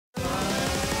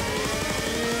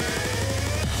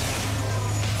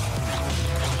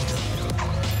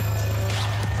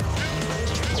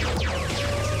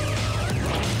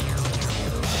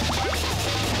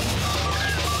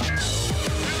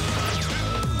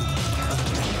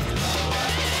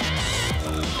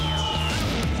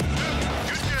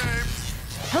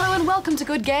and welcome to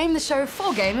Good Game, the show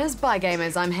for gamers by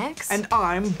gamers. I'm Hex. And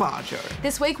I'm Barjo.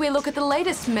 This week we look at the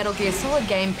latest Metal Gear Solid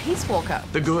game, Peace Walker.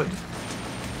 The good.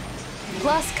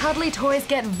 Plus, cuddly toys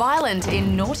get violent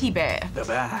in Naughty Bear. The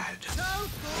bad.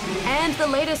 And the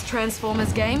latest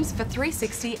Transformers games for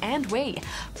 360 and Wii.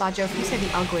 Barjo, if you say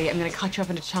the ugly, I'm going to cut you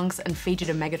up into chunks and feed you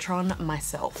to Megatron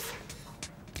myself.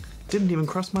 Didn't even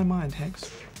cross my mind,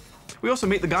 Hex. We also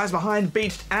meet the guys behind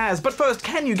Beached As, but first,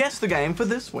 can you guess the game for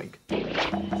this week?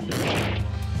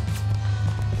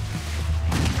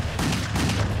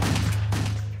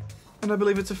 And I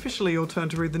believe it's officially your turn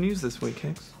to read the news this week,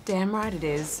 Hex. Damn right it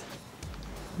is.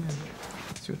 Yeah.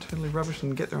 So you're totally rubbish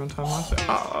and get there on time last week.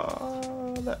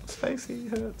 Oh, that spacey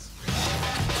hurts.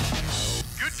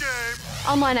 Good game.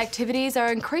 Online activities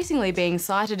are increasingly being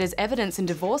cited as evidence in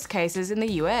divorce cases in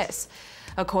the US.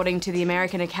 According to the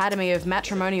American Academy of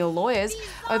Matrimonial Lawyers,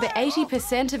 over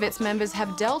 80% of its members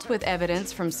have dealt with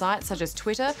evidence from sites such as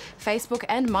Twitter, Facebook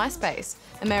and MySpace.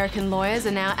 American lawyers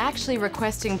are now actually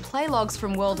requesting play logs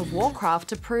from World of Warcraft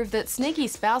to prove that sneaky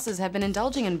spouses have been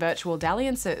indulging in virtual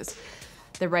dalliances.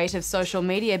 The rate of social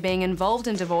media being involved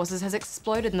in divorces has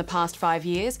exploded in the past 5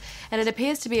 years, and it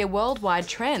appears to be a worldwide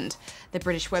trend. The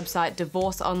British website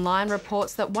Divorce Online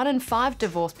reports that 1 in 5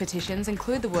 divorce petitions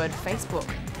include the word Facebook.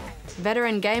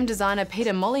 Veteran game designer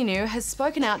Peter Molyneux has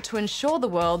spoken out to ensure the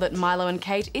world that Milo and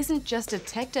Kate isn't just a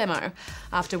tech demo,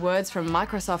 after words from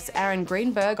Microsoft's Aaron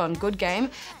Greenberg on Good Game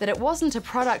that it wasn't a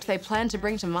product they planned to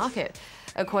bring to market.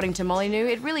 According to Molyneux,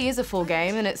 it really is a full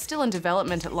game and it's still in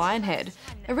development at Lionhead.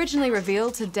 Originally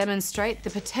revealed to demonstrate the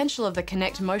potential of the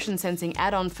Kinect motion sensing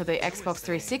add-on for the Xbox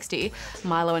 360,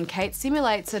 Milo and Kate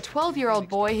simulates a 12-year-old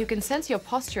boy who can sense your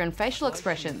posture and facial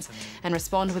expressions and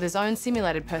respond with his own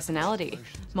simulated personality.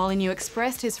 Molyneux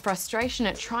expressed his frustration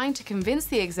at trying to convince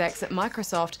the execs at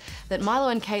Microsoft that Milo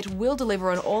and Kate will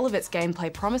deliver on all of its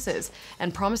gameplay promises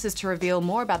and promises to reveal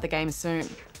more about the game soon.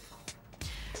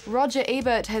 Roger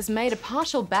Ebert has made a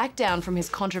partial back down from his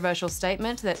controversial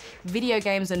statement that video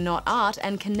games are not art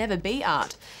and can never be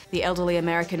art. The elderly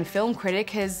American film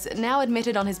critic has now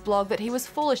admitted on his blog that he was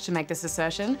foolish to make this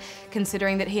assertion,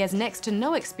 considering that he has next to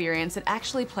no experience at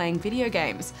actually playing video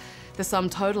games. The sum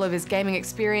total of his gaming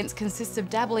experience consists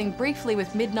of dabbling briefly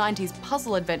with mid-90s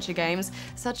puzzle adventure games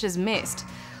such as Myst.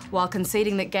 While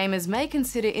conceding that gamers may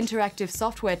consider interactive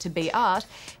software to be art,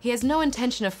 he has no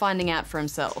intention of finding out for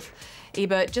himself.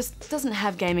 Ebert just doesn't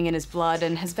have gaming in his blood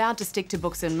and has vowed to stick to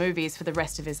books and movies for the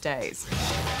rest of his days.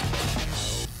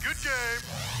 Good game.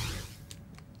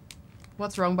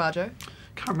 What's wrong, Barjo?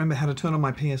 Can't remember how to turn on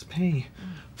my PSP.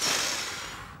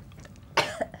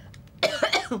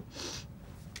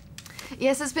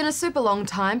 Yes, it's been a super long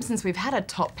time since we've had a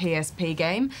top PSP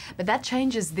game, but that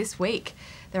changes this week.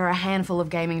 There are a handful of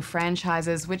gaming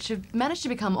franchises which have managed to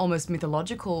become almost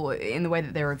mythological in the way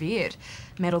that they're revered.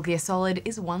 Metal Gear Solid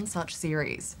is one such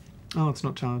series. Oh, it's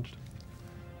not charged.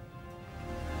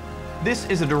 This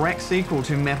is a direct sequel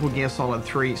to Metal Gear Solid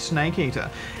 3 Snake Eater.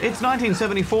 It's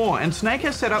 1974 and Snake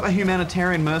has set up a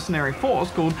humanitarian mercenary force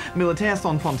called Militaires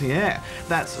Sans Frontières.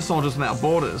 That's Soldiers Without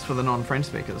Borders for the non-French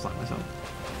speakers like myself.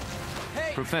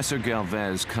 Professor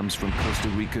Galvez comes from Costa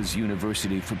Rica's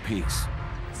University for Peace.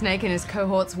 Snake and his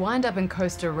cohorts wind up in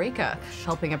Costa Rica,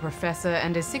 helping a professor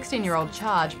and his 16-year-old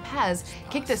charge, Paz,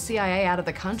 kick the CIA out of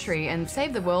the country and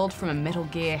save the world from a Metal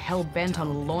Gear hell-bent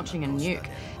on launching a nuke.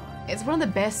 It's one of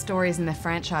the best stories in the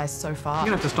franchise so far. I'm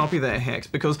gonna have to stop you there, Hex,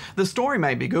 because the story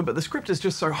may be good, but the script is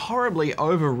just so horribly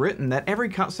overwritten that every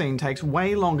cutscene takes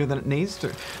way longer than it needs to.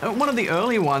 One of the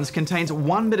early ones contains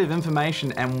one bit of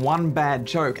information and one bad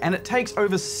joke, and it takes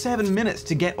over 7 minutes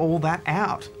to get all that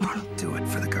out. Do it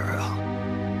for the girl.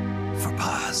 For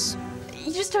Paz.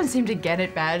 You just don't seem to get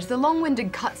it, Badge. The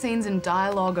long-winded cutscenes and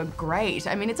dialogue are great.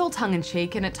 I mean, it's all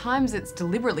tongue-in-cheek, and at times it's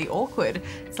deliberately awkward.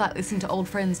 It's like listening to old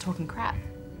friends talking crap.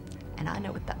 And I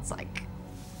know what that's like.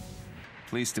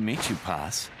 Pleased to meet you,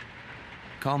 Paz.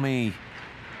 Call me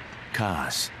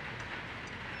Kaz.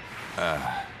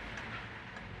 I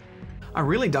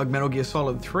really dug Metal Gear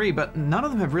Solid 3, but none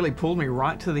of them have really pulled me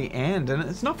right to the end, and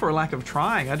it's not for a lack of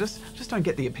trying, I just don't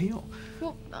get the appeal.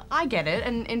 Well, I get it,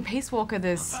 and in Peace Walker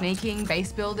there's sneaking,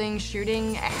 base building,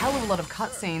 shooting, a hell of a lot of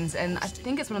cutscenes, and I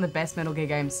think it's one of the best Metal Gear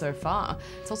games so far.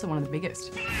 It's also one of the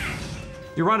biggest.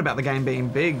 You're right about the game being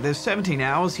big. There's 17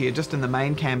 hours here just in the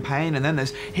main campaign, and then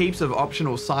there's heaps of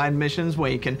optional side missions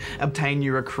where you can obtain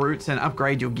new recruits and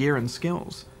upgrade your gear and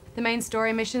skills. The main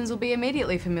story missions will be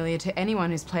immediately familiar to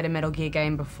anyone who's played a Metal Gear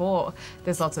game before.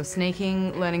 There's lots of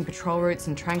sneaking, learning patrol routes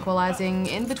and tranquilizing,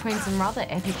 in between some rather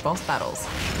epic boss battles.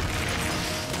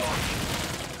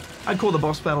 I'd call the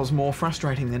boss battles more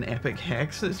frustrating than epic,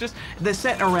 Hex. It's just, they're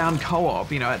set around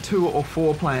co-op, you know, at 2 or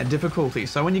 4 player difficulty,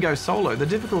 so when you go solo, the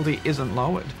difficulty isn't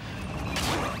lowered.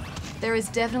 There is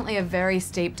definitely a very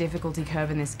steep difficulty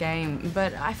curve in this game,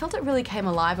 but I felt it really came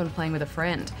alive when playing with a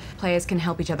friend. Players can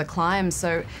help each other climb,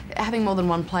 so having more than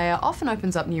one player often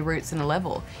opens up new routes in a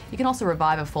level. You can also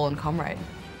revive a fallen comrade.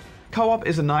 Co-op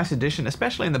is a nice addition,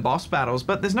 especially in the boss battles,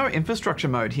 but there's no infrastructure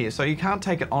mode here, so you can't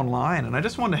take it online, and I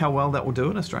just wonder how well that will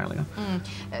do in Australia.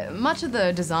 Much of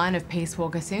the design of Peace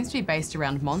Walker seems to be based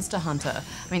around Monster Hunter.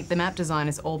 I mean, the map design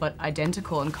is all but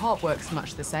identical and co-op works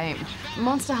much the same.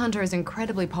 Monster Hunter is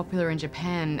incredibly popular in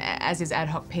Japan, as is ad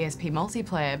hoc PSP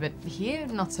multiplayer, but here,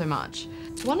 not so much.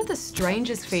 One of the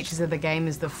strangest features of the game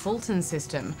is the Fulton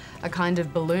system, a kind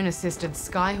of balloon-assisted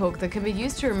skyhook that can be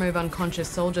used to remove unconscious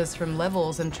soldiers from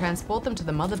levels and transport them to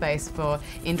the mother base for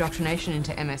indoctrination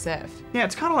into MSF. Yeah,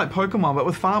 it's kind of like Pokemon, but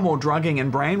with far more drugging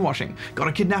and brainwashing.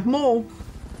 Gotta kidnap them all!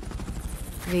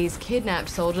 These kidnapped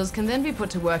soldiers can then be put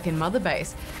to work in Mother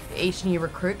Base. Each new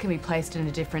recruit can be placed in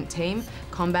a different team: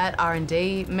 combat,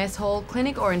 R&D, mess hall,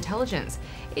 clinic or intelligence.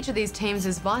 Each of these teams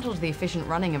is vital to the efficient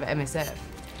running of MSF.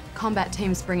 Combat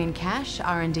teams bring in cash,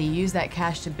 R&D use that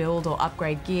cash to build or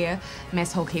upgrade gear,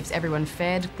 mess hall keeps everyone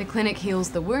fed, the clinic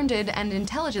heals the wounded, and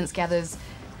intelligence gathers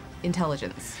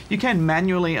intelligence. You can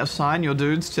manually assign your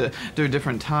dudes to do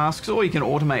different tasks, or you can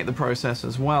automate the process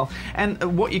as well.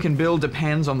 And what you can build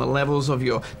depends on the levels of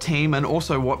your team and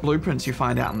also what blueprints you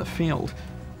find out in the field.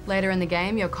 Later in the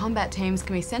game, your combat teams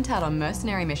can be sent out on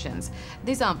mercenary missions.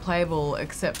 These aren't playable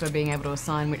except for being able to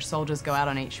assign which soldiers go out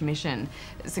on each mission.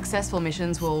 Successful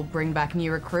missions will bring back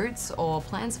new recruits or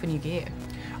plans for new gear.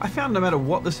 I found no matter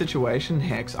what the situation,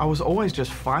 Hex, I was always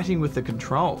just fighting with the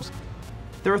controls.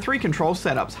 There are 3 control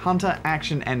setups: Hunter,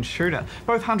 Action and Shooter.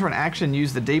 Both Hunter and Action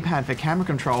use the D-pad for camera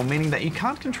control, meaning that you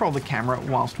can't control the camera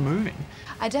whilst moving.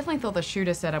 I definitely thought the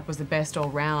Shooter setup was the best all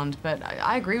round, but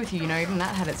I agree with you, even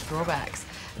that had its drawbacks.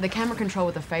 The camera control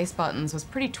with the face buttons was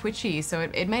pretty twitchy, so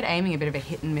it made aiming a bit of a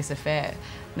hit and miss affair.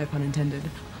 No pun intended.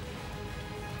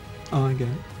 Oh, I get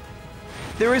it.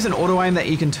 There is an auto aim that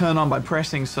you can turn on by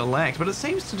pressing select, but it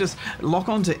seems to just lock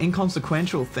onto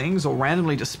inconsequential things or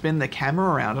randomly just spin the camera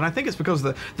around, and I think it's because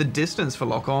the distance for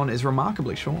lock on is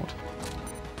remarkably short.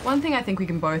 One thing I think we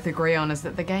can both agree on is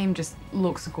that the game just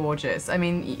looks gorgeous. I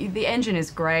mean, the engine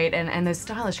is great, and those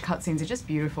stylish cutscenes are just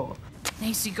beautiful.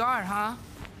 Nice cigar, huh?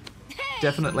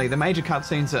 Definitely. The major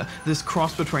cutscenes are this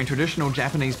cross between traditional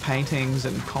Japanese paintings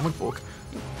and comic book.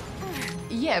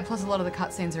 Yeah, plus a lot of the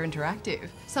cutscenes are interactive.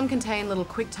 Some contain little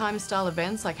quick-time style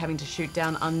events like having to shoot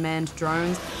down unmanned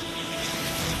drones,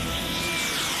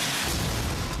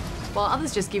 while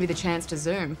others just give you the chance to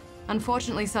zoom.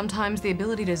 Unfortunately, sometimes the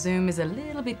ability to zoom is a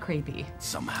little bit creepy.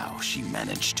 Somehow she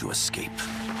managed to escape.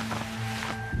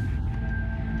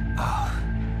 Oh,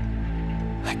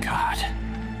 thank God.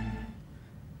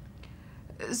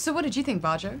 So what did you think,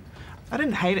 Barjo? I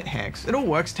didn't hate it, Hex. It all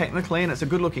works technically and it's a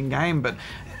good-looking game, but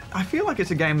I feel like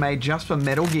it's a game made just for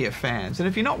Metal Gear fans, and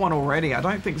if you're not one already, I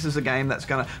don't think this is a game that's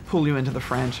going to pull you into the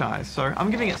franchise, so I'm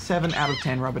giving it 7 out of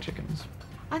 10 rubber chickens.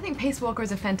 I think Peace Walker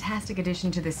is a fantastic addition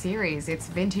to the series. It's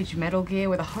vintage Metal Gear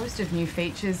with a host of new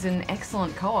features and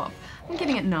excellent co-op. I'm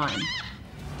giving it 9.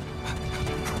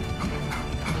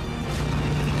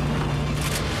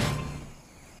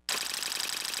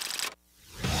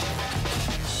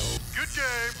 Good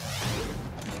game.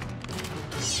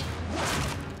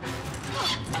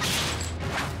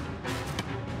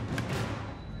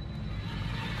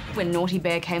 When Naughty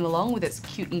Bear came along with its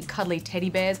cute and cuddly teddy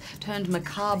bears turned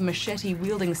macabre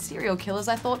machete-wielding serial killers,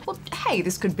 I thought, well, hey,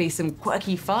 this could be some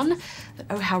quirky fun. But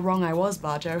oh, how wrong I was,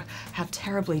 Barjo. How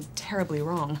terribly, terribly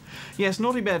wrong. Yes,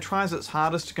 Naughty Bear tries its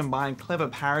hardest to combine clever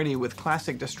parody with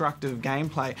classic destructive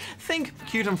gameplay. Think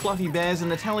cute and fluffy bears in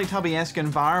the Teletubby-esque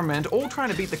environment, all trying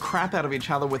to beat the crap out of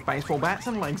each other with baseball bats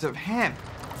and legs of ham.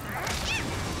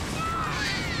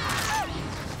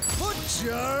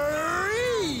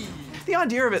 The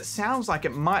idea of it sounds like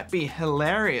it might be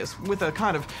hilarious, with a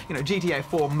kind of, GTA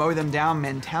 4 mow them down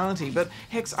mentality, but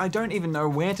Hex, I don't even know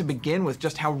where to begin with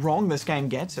just how wrong this game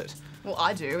gets it. Well,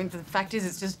 I do, and the fact is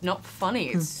it's just not funny,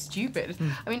 it's stupid.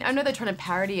 I mean, I know they're trying to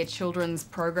parody a children's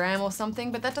program or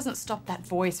something, but that doesn't stop that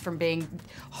voice from being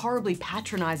horribly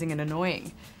patronising and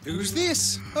annoying. Who's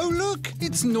this? Oh look,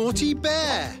 it's Naughty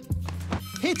Bear.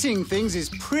 Hitting things is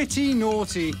pretty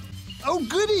naughty. Oh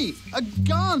goody, a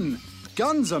gun.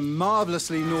 Guns are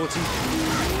marvellously naughty.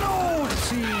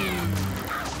 Naughty!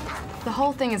 The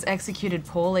whole thing is executed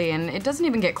poorly, and it doesn't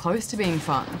even get close to being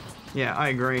fun. Yeah, I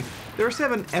agree. There are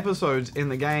 7 episodes in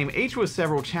the game, each with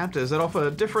several chapters that offer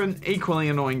different, equally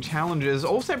annoying challenges,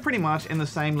 all set pretty much in the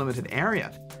same limited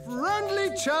area.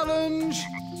 Friendly challenge!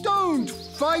 Don't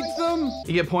fight them!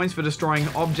 You get points for destroying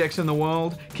objects in the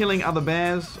world, killing other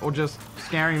bears, or just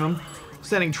scaring them,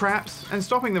 setting traps, and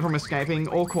stopping them from escaping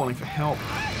or calling for help.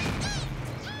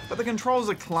 But the controls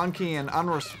are clunky and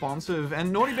unresponsive,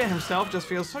 and Naughty Bear himself just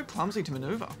feels so clumsy to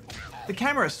maneuver. The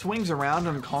camera swings around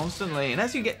him constantly, and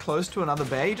as you get close to another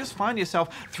bear, you just find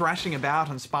yourself thrashing about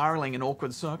and spiraling in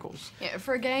awkward circles. Yeah,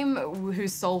 for a game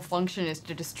whose sole function is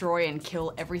to destroy and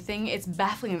kill everything, it's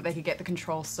baffling that they could get the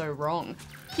controls so wrong.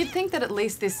 You'd think that at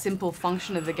least this simple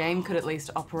function of the game could at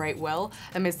least operate well,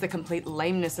 amidst the complete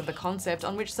lameness of the concept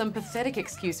on which some pathetic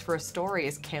excuse for a story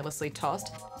is carelessly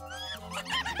tossed.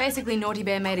 Basically, Naughty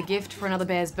Bear made a gift for another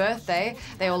bear's birthday.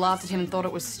 They all laughed at him and thought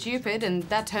it was stupid, and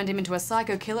that turned him into a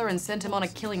psycho killer and sent him on a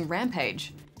killing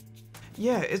rampage.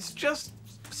 Yeah, it's just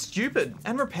stupid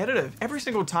and repetitive. Every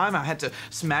single time I had to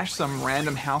smash some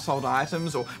random household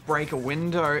items or break a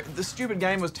window, the stupid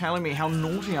game was telling me how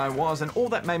naughty I was, and all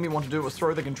that made me want to do was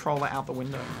throw the controller out the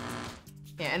window.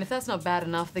 Yeah, and if that's not bad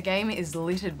enough, the game is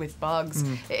littered with bugs.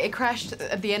 It crashed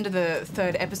at the end of the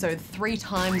 3rd episode 3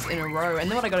 times in a row, and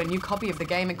then when I got a new copy of the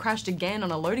game, it crashed again on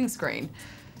a loading screen.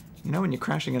 You know when you're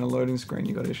crashing in a loading screen,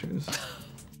 you got issues.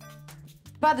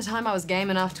 By the time I was game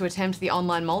enough to attempt the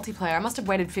online multiplayer, I must have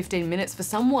waited 15 minutes for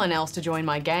someone else to join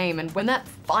my game, and when that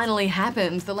finally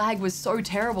happened, the lag was so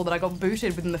terrible that I got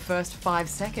booted within the first 5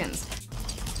 seconds.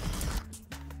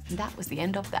 And that was the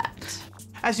end of that.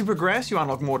 As you progress, you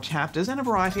unlock more chapters and a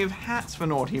variety of hats for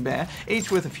Naughty Bear,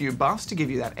 each with a few buffs to give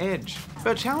you that edge.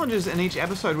 But challenges in each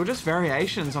episode were just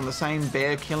variations on the same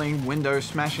bear-killing,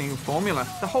 window-smashing formula.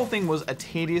 The whole thing was a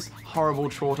tedious, horrible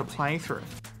chore to play through.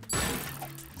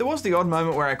 There was the odd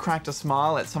moment where I cracked a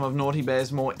smile at some of Naughty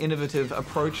Bear's more innovative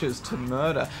approaches to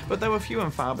murder, but they were few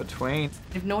and far between.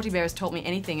 If Naughty Bear has taught me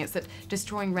anything, it's that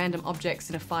destroying random objects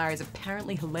in a fire is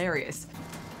apparently hilarious.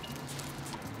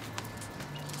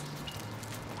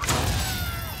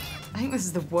 I think this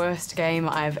is the worst game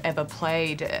I've ever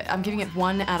played. I'm giving it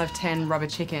 1 out of 10 rubber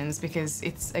chickens because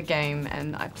it's a game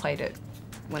and I played it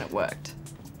when it worked.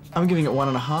 I'm giving it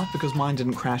 1.5 because mine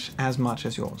didn't crash as much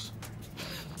as yours.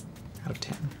 Out of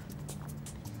 10.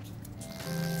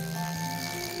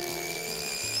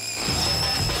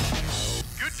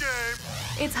 Good game.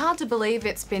 It's hard to believe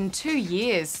it's been 2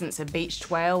 years since a beached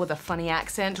whale with a funny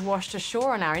accent washed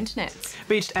ashore on our internets.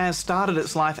 Beached As started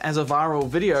its life as a viral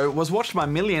video, was watched by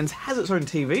millions, has its own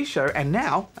TV show, and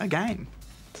now a game.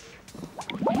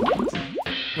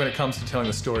 When it comes to telling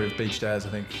the story of Beached As, I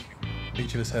think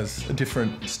each of us has a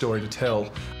different story to tell.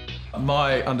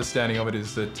 My understanding of it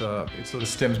is that it sort of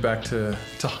stems back to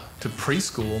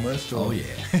preschool almost. Oh yeah.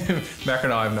 Mac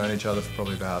and I have known each other for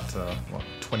probably about, what,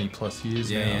 20 plus years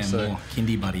now. Yeah, so more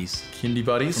kindy buddies. Kindy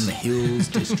buddies. From the Hills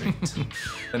District.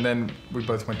 And then we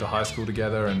both went to high school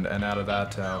together, and out of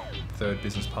that, our 3rd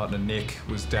business partner, Nick,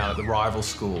 was down at the rival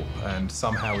school, and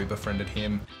somehow we befriended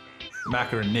him.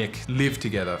 Macca and Nick lived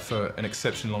together for an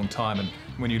exceptionally long time, and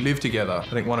when you live together, I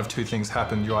think one of 2 things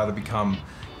happen. You either become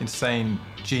insane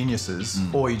geniuses,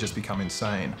 or you just become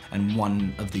insane. And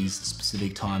one of these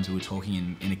specific times we were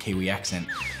talking in a Kiwi accent,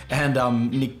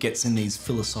 and Nick gets in these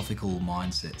philosophical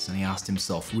mindsets, and he asked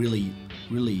himself really,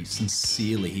 really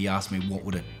sincerely, he asked me, what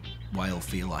would a whale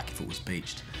feel like if it was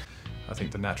beached? I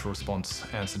think the natural response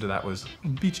answer to that was,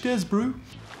 Beached As, bro.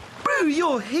 Bro,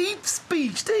 you're heaps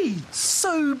beached, eh?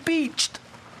 So beached.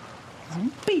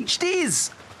 Beached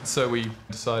is. So we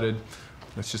decided,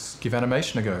 let's just give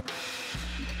animation a go.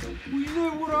 Well, you know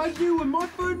what I do when my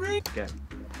phone rings? Okay.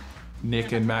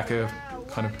 Nick and Macca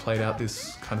kind of played out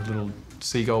this kind of little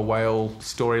seagull whale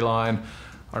storyline.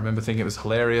 I remember thinking it was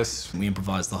hilarious. We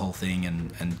improvised the whole thing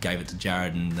and gave it to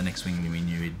Jared, and the next thing we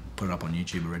knew, he'd put it up on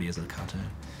YouTube already as a cartoon.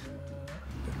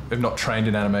 We've not trained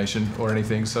in animation or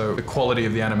anything, so the quality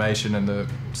of the animation and the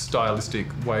stylistic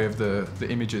way of the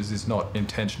images is not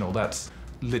intentional. That's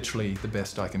literally the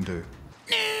best I can do.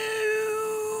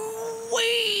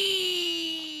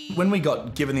 When we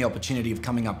got given the opportunity of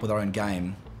coming up with our own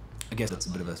game, I guess it's a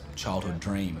bit of a childhood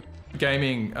dream.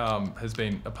 Gaming has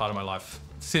been a part of my life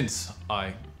since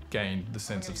I gained the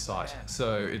sense of sight.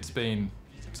 So it's been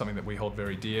something that we hold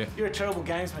very dear. You're a terrible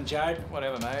gamesman, Jared.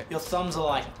 Whatever, mate. Your thumbs are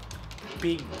like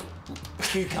big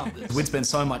cucumbers. We'd spent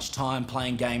so much time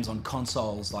playing games on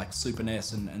consoles like Super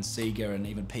NES and Sega and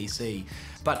even PC.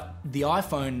 But the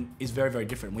iPhone is very, very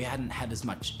different. We hadn't had as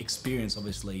much experience,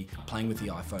 obviously, playing with the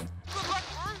iPhone.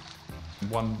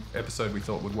 One episode we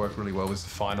thought would work really well was the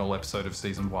final episode of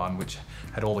season 1, which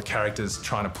had all the characters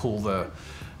trying to pull the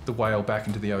whale back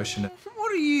into the ocean. What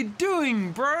What are you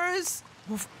doing, bros?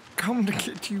 We've come to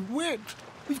get you wet.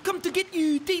 We've come to get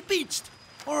you deep-beached.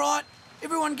 All right,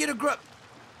 everyone get a grip.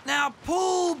 Now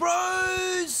pull,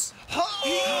 bros! And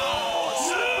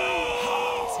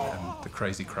the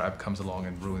crazy crab comes along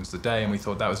and ruins the day, and we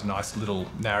thought that was a nice little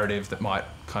narrative that might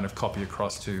kind of copy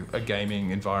across to a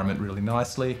gaming environment really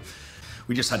nicely.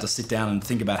 We just had to sit down and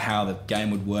think about how the game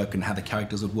would work and how the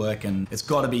characters would work, and it's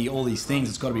got to be all these things.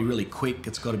 It's got to be really quick,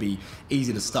 it's got to be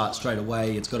easy to start straight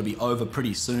away, it's got to be over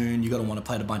pretty soon, you've got to want to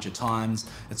play it a bunch of times.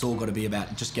 It's all got to be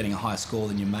about just getting a higher score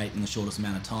than your mate in the shortest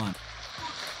amount of time.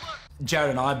 Jared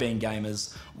and I, being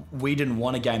gamers, we didn't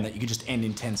want a game that you could just end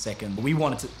in 10 seconds. We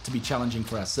wanted it to be challenging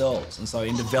for ourselves, and so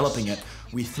in developing it,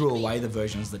 we threw away the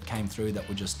versions that came through that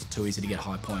were just too easy to get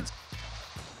high points.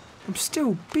 I'm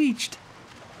still beached.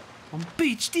 I'm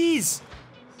beached is.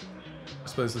 I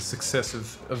suppose the success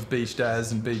of Beached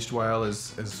As and Beached Whale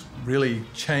has really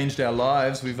changed our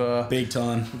lives. We've big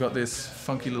time. We've got this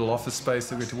funky little office space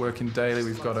that we get to work in daily.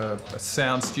 We've got a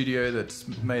sound studio that's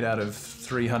made out of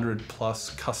 300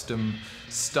 plus custom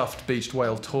stuffed beached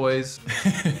whale toys.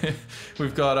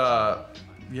 We've got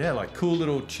yeah, like cool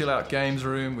little chill out games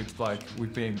room.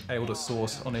 We've been able to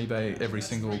source on eBay every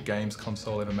single games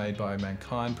console ever made by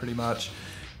mankind, pretty much.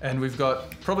 And we've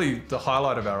got probably the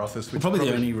highlight of our office. Which probably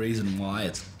the only reason why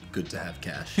it's good to have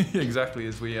cash. Exactly,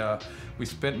 is we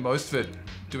spent most of it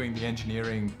doing the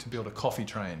engineering to build a coffee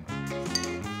train,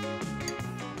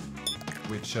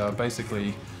 which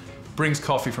basically brings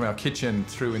coffee from our kitchen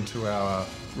through into our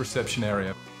reception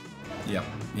area. Yeah,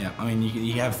 yeah. I mean,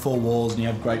 you have 4 walls and you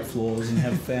have great floors and you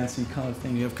have fancy kind of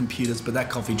thing. You have computers, but that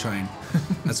coffee train,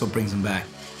 that's what brings them back.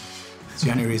 It's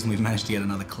the only reason we've managed to get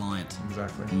another client.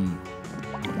 Exactly.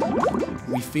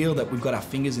 We feel that we've got our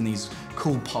fingers in these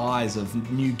cool pies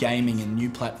of new gaming and new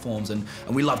platforms, and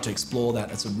we love to explore that.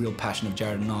 That's a real passion of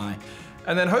Jared and I.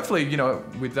 And then hopefully, you know,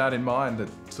 with that in mind, that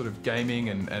sort of gaming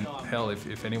and hell,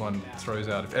 if anyone throws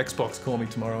out, if Xbox call me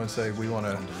tomorrow and say we want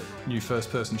a new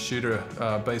first-person shooter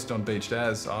based on Beached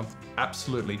As, I'll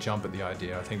absolutely jump at the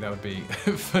idea. I think that would be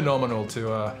phenomenal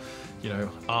to, you know,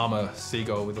 arm a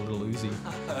seagull with a little Uzi.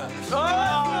 Oh,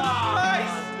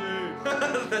 nice!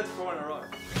 That's 4 in a row.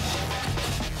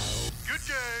 Good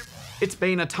game. It's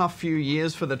been a tough few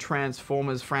years for the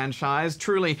Transformers franchise.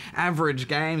 Truly average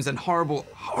games and horrible,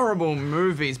 horrible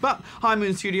movies. But High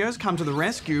Moon Studios come to the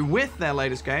rescue with their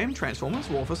latest game, Transformers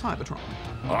War for Cybertron.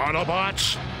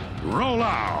 Autobots, roll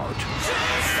out.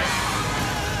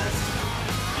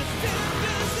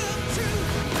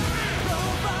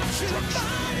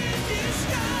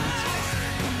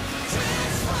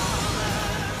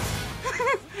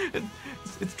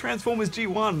 It's Transformers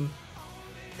G1.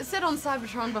 Set on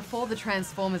Cybertron before the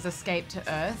Transformers escape to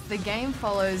Earth, the game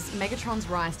follows Megatron's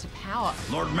rise to power.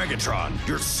 Lord Megatron,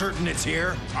 you're certain it's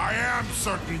here? I am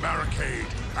certain, Barricade.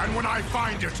 And when I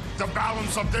find it, the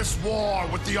balance of this war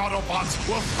with the Autobots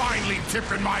will finally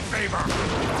tip in my favor.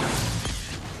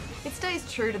 It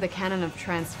stays true to the canon of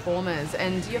Transformers,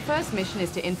 and your first mission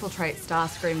is to infiltrate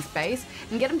Starscream's base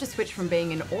and get him to switch from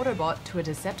being an Autobot to a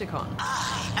Decepticon.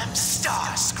 I am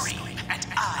Starscream, and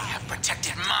I have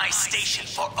protected my station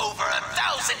for over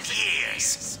 1,000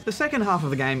 years. The second half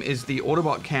of the game is the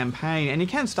Autobot campaign, and you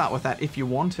can start with that if you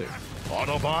want to.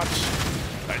 Autobots,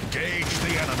 engage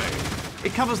the enemy.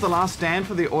 It covers the last stand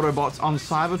for the Autobots on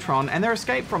Cybertron and their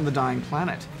escape from the dying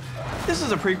planet. This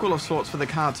is a prequel of sorts for the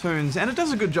cartoons, and it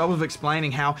does a good job of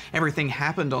explaining how everything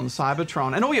happened on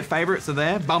Cybertron, and all your favourites are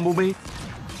there: Bumblebee,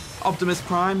 Optimus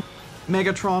Prime,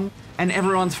 Megatron, and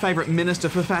everyone's favourite minister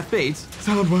for fat beats,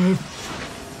 Soundwave.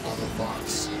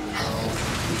 Autobots, how?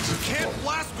 You can't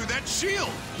blast through that shield!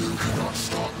 You cannot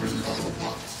stop me,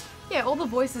 Autobots. Yeah, all the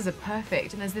voices are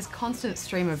perfect, and there's this constant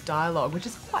stream of dialogue, which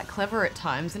is quite clever at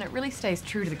times, and it really stays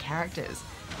true to the characters.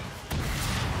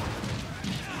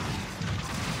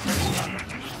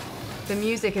 The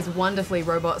music is wonderfully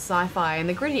robot sci-fi, and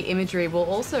the gritty imagery will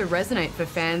also resonate for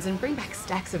fans and bring back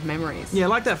stacks of memories. Yeah,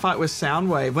 like that fight with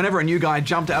Soundwave. Whenever a new guy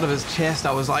jumped out of his chest,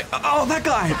 I was like, oh, that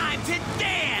guy! Time to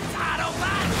dance,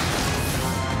 Autobots!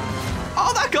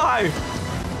 Oh, that guy!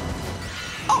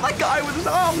 Oh, that guy with his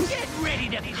arms! Get ready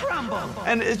to crumble!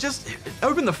 And it just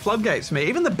opened the floodgates for me.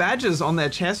 Even the badges on their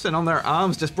chests and on their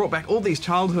arms just brought back all these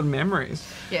childhood memories.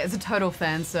 Yeah, it's a total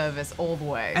fan service all the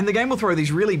way. And the game will throw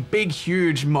these really big,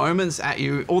 huge moments at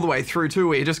you all the way through too,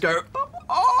 where you just go,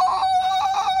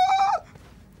 oh!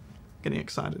 Getting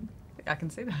excited. I can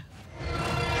see that.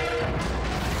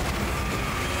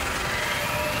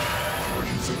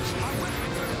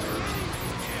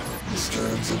 The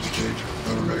scans indicate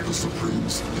that Omega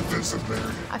Supreme's defensive barrier.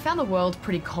 I found the world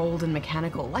pretty cold and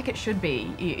mechanical, like it should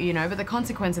be, you know, but the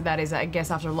consequence of that is, I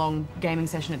guess, after a long gaming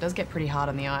session, it does get pretty hard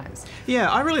on the eyes. Yeah,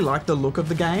 I really like the look of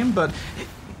the game, but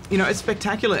you know, it's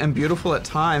spectacular and beautiful at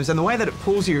times, and the way that it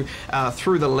pulls you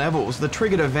through the levels, the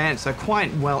triggered events are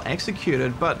quite well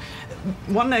executed, but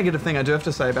one negative thing I do have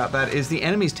to say about that is the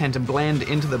enemies tend to blend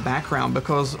into the background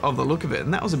because of the look of it,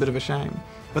 and that was a bit of a shame.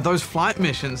 But those flight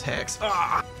missions, Hex,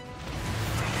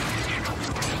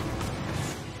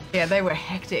 Yeah, they were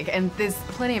hectic, and there's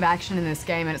plenty of action in this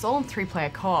game, and it's all in 3-player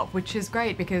co-op, which is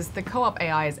great because the co-op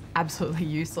AI is absolutely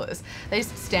useless. They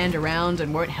just stand around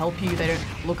and won't help you, they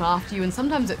don't look after you, and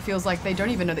sometimes it feels like they don't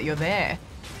even know that you're there.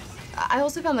 I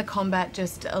also found the combat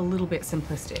just a little bit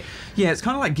simplistic. Yeah, it's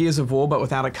kind of like Gears of War, but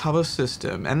without a cover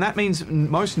system, and that means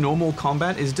most normal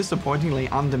combat is disappointingly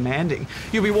undemanding.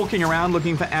 You'll be walking around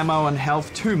looking for ammo and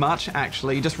health too much,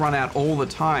 actually. You just run out all the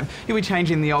time. You'll be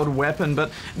changing the old weapon, but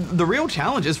the real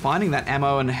challenge is finding that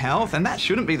ammo and health, and that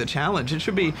shouldn't be the challenge. It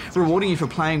should be rewarding you for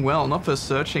playing well, not for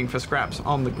searching for scraps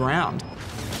on the ground.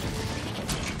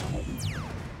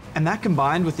 And that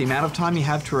combined with the amount of time you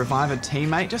have to revive a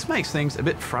teammate just makes things a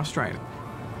bit frustrating.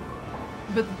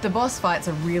 But the boss fights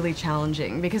are really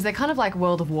challenging because they're kind of like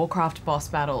World of Warcraft boss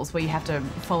battles where you have to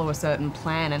follow a certain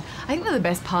plan, and I think they're the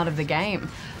best part of the game.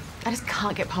 I just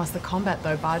can't get past the combat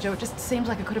though, Barjo. It just seems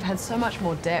like it could have had so much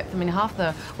more depth. I mean, half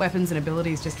the weapons and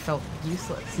abilities just felt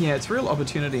useless. Yeah, it's real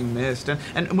opportunity missed.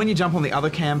 And when you jump on the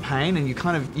other campaign and you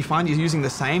find you're using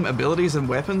the same abilities and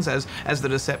weapons as the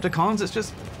Decepticons, it's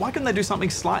just, why couldn't they do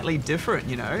something slightly different,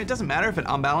 you know? It doesn't matter if it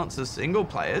unbalances single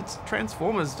player, it's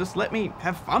Transformers, just let me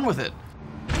have fun with it.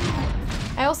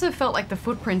 I also felt like the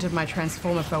footprint of my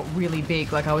Transformer felt really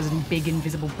big, like I was in big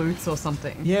invisible boots or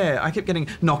something. Yeah, I kept getting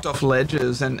knocked off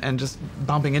ledges and just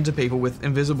bumping into people with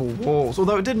invisible walls,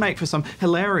 although it did make for some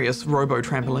hilarious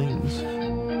robo-trampolines.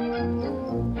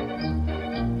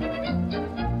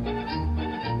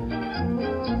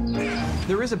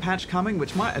 There is a patch coming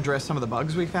which might address some of the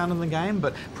bugs we found in the game,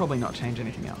 but probably not change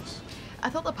anything else. I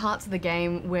thought the parts of the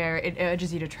game where it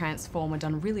urges you to transform were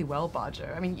done really well,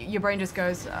 Barjo. I mean, your brain just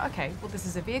goes, okay, well, this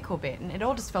is a vehicle bit, and it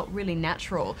all just felt really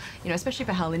natural, you know, especially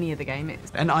for how linear the game is.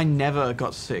 And I never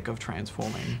got sick of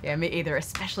transforming. Yeah, me either,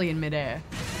 especially in midair.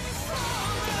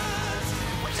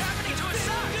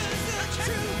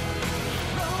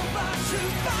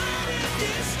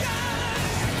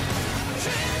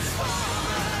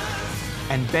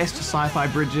 And best sci-fi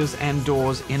bridges and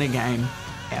doors in a game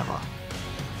ever.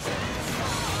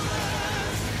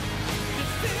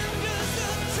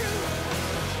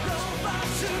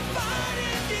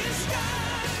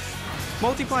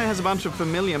 Multiplayer has a bunch of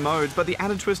familiar modes, but the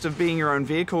added twist of being your own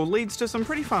vehicle leads to some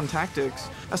pretty fun tactics.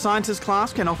 A scientist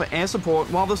class can offer air support,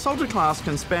 while the soldier class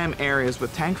can spam areas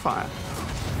with tank fire.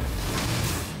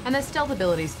 And there's stealth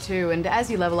abilities too, and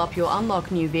as you level up, you'll unlock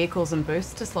new vehicles and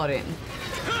boosts to slot in.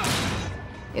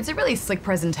 It's a really slick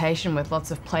presentation with lots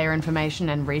of player information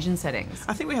and region settings.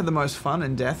 I think we had the most fun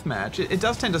in Deathmatch. It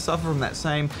does tend to suffer from that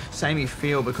samey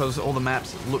feel because all the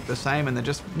maps look the same and they're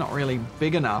just not really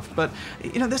big enough. But,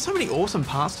 you know, there's so many awesome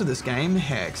parts to this game,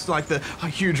 Hex, like the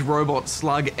huge robot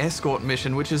slug escort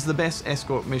mission, which is the best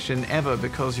escort mission ever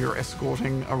because you're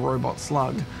escorting a robot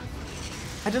slug.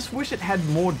 I just wish it had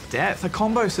more depth, a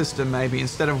combo system maybe,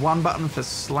 instead of one button for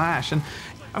slash. And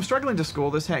I'm struggling to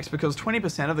score this, Hex, because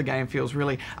 20% of the game feels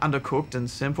really undercooked and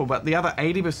simple, but the other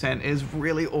 80% is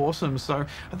really awesome, so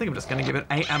I think I'm just going to give it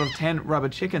 8 out of 10 rubber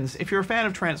chickens. If you're a fan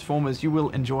of Transformers, you will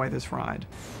enjoy this ride.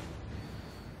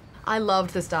 I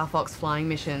loved the Star Fox flying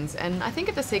missions, and I think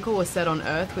if the sequel was set on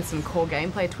Earth with some core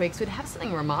gameplay tweaks, we'd have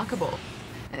something remarkable.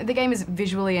 The game is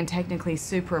visually and technically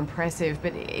super impressive,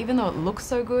 but even though it looks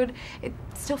so good, it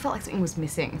still felt like something was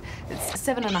missing. It's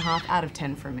 7.5 out of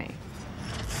 10 from me.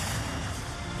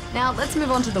 Now, let's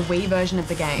move on to the Wii version of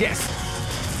the game. Yes!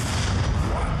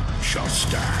 One shall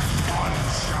stand, one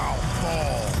shall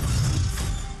fall.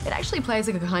 It actually plays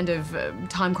like a kind of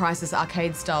Time Crisis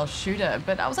arcade-style shooter,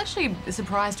 but I was actually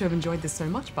surprised to have enjoyed this so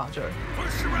much, Barjo.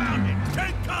 We're surrounded!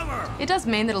 Take cover! It does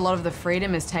mean that a lot of the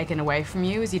freedom is taken away from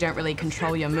you, as you don't really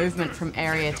control your movement from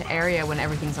area to area when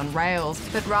everything's on rails,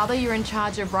 but rather you're in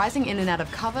charge of rising in and out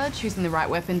of cover, choosing the right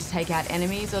weapon to take out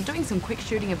enemies, or doing some quick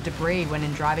shooting of debris when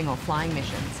in driving or flying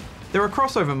missions. There are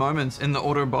crossover moments in the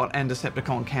Autobot and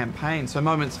Decepticon campaign, so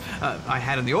moments I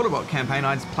had in the Autobot campaign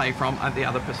I'd play from the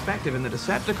other perspective in the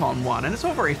Decepticon one, and it's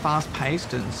all very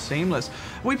fast-paced and seamless.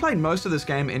 We played most of this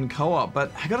game in co-op,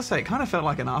 but I gotta say, it kind of felt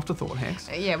like an afterthought, Hex.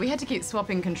 Yeah, we had to keep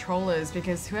swapping controllers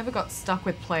because whoever got stuck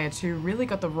with player 2 really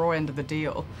got the raw end of the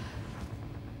deal.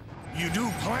 You do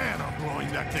plan on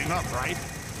blowing that thing up, right?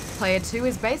 Player 2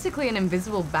 is basically an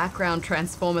invisible background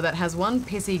transformer that has one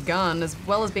pissy gun, as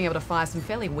well as being able to fire some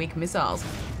fairly weak missiles.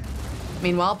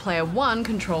 Meanwhile, Player 1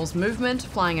 controls movement,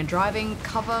 flying and driving,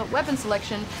 cover, weapon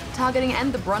selection, targeting,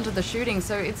 and the brunt of the shooting,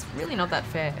 so it's really not that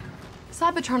fair.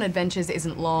 Cybertron Adventures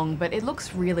isn't long, but it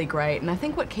looks really great, and I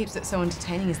think what keeps it so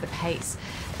entertaining is the pace.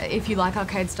 If you like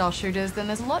arcade-style shooters, then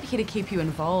there's a lot here to keep you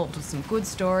involved, with some good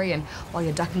story, and while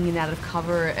you're ducking in and out of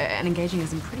cover and engaging in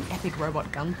some pretty epic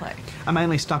robot gunplay. I'm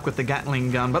mainly stuck with the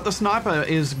Gatling gun, but the sniper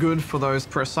is good for those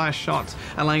precise shots,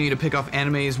 allowing you to pick off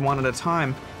enemies one at a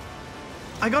time.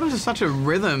 I got into such a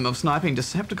rhythm of sniping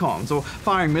Decepticons, or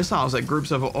firing missiles at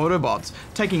groups of Autobots,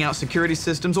 taking out security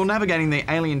systems, or navigating the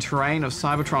alien terrain of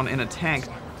Cybertron in a tank,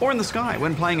 or in the sky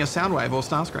when playing a Soundwave or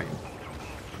Starscream.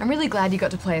 I'm really glad you got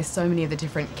to play as so many of the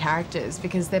different characters,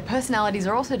 because their personalities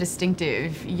are also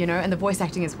distinctive, you know, and the voice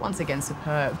acting is once again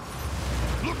superb.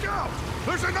 Look out!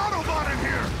 There's an Autobot in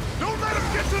here! Don't let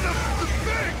him get to the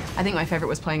thing! I think my favourite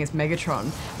was playing as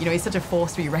Megatron. You know, he's such a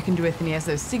force to be reckoned with, and he has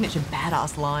those signature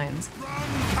badass lines.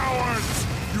 Run, cowards!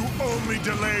 You only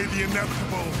delay the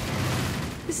inevitable.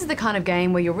 This is the kind of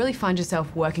game where you'll really find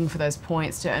yourself working for those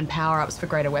points to earn power-ups for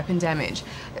greater weapon damage.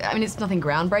 I mean, it's nothing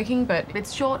groundbreaking, but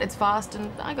it's short, it's fast, and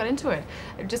I got into it.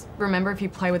 Just remember, if you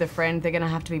play with a friend, they're going to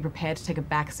have to be prepared to take a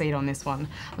back seat on this one.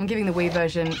 I'm giving the Wii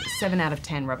version 7 out of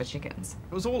 10 rubber chickens.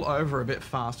 It was all over a bit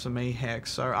fast for me, Hex,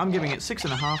 so I'm giving it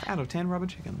 6.5 out of 10 rubber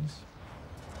chickens.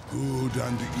 Good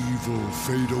and evil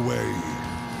fade away.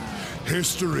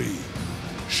 History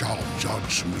shall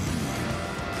judge me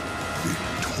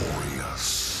victorious.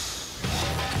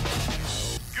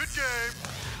 Good game.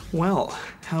 Well,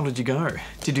 how did you go?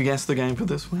 Did you guess the game for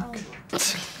this week?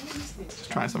 Just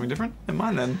trying something different? Never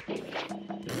mind then.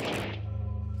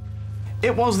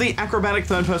 It was the acrobatic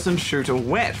third-person shooter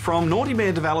Wet from Naughty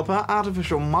Bear developer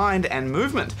Artificial Mind and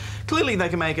Movement. Clearly they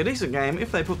can make a decent game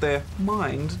if they put their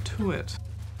mind to it.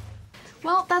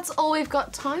 Well, that's all we've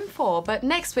got time for, but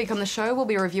next week on the show we'll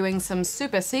be reviewing some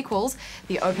super sequels,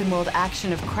 the open-world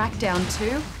action of Crackdown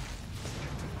 2,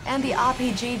 and the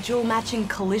RPG dual-matching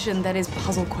collision that is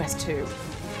Puzzle Quest 2.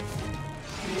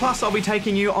 Plus, I'll be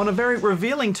taking you on a very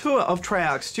revealing tour of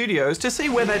Treyarch Studios to see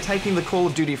where they're taking the Call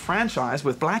of Duty franchise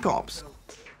with Black Ops.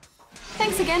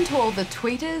 Thanks again to all the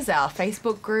tweeters, our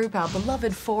Facebook group, our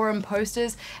beloved forum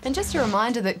posters, and just a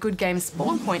reminder that Good Games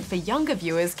Spawn Point for younger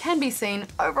viewers can be seen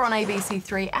over on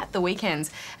ABC3 at the weekends.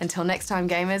 Until next time,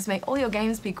 gamers, may all your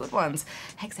games be good ones.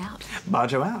 Hex out.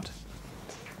 Barjo out.